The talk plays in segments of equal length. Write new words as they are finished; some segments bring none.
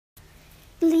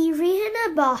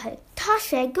Luaithríona bathe, tá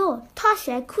sé go, tá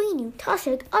sé cuinú, tá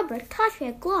sé obair, tá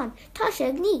sé gláán, tá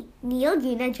sé ní, níl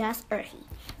dúna deas orthu.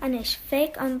 Anis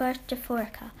féic an bart de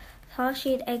fórca, tá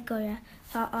siad ag gcuire,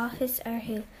 tá áthas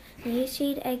orthu, níl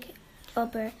siad ag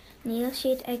obair, níl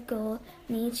siad ag gól,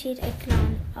 níl siad ag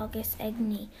gláán agus ag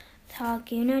ní. Tá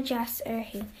gúna deas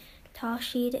orthu, tá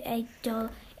siad ag dul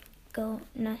go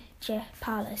na de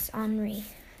palas an rí.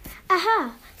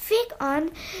 Aha, féic an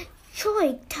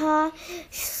teoig tá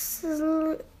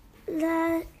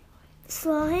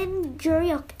sláthán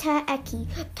dúireachta aici,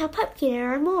 tá pumpkin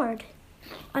ar an mór.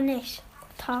 Anis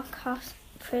tá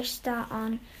crista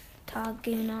an tá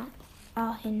gúna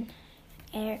áhin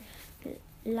ar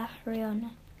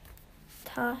Luaithríona.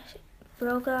 Tá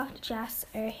broga deas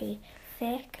orthu,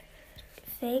 féic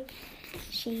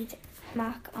siad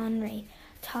mac an rí.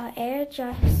 Tá air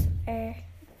deas ar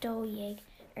dóigh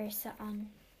ursa an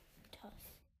tos.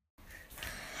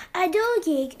 A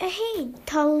dóigh a hain,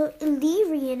 tá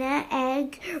Luaithríona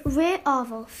ag ri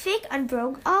ábhal, féic an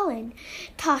brog álainn,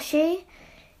 tá sé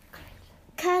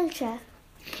cailte.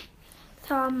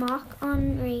 Tá mac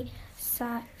an rí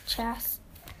sa teas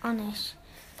anis.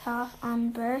 Tá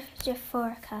an bur de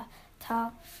fórca,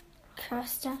 tá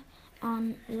crasta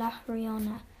an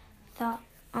Luaithríona, tá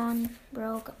an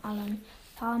brog álainn,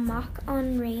 tá mac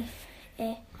an rí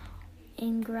I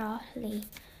nGráltaí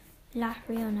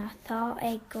Luaithríona, tá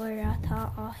ag gcuire, tá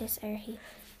áthas orthu,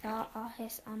 tá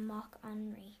áthas an mac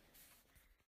an rí.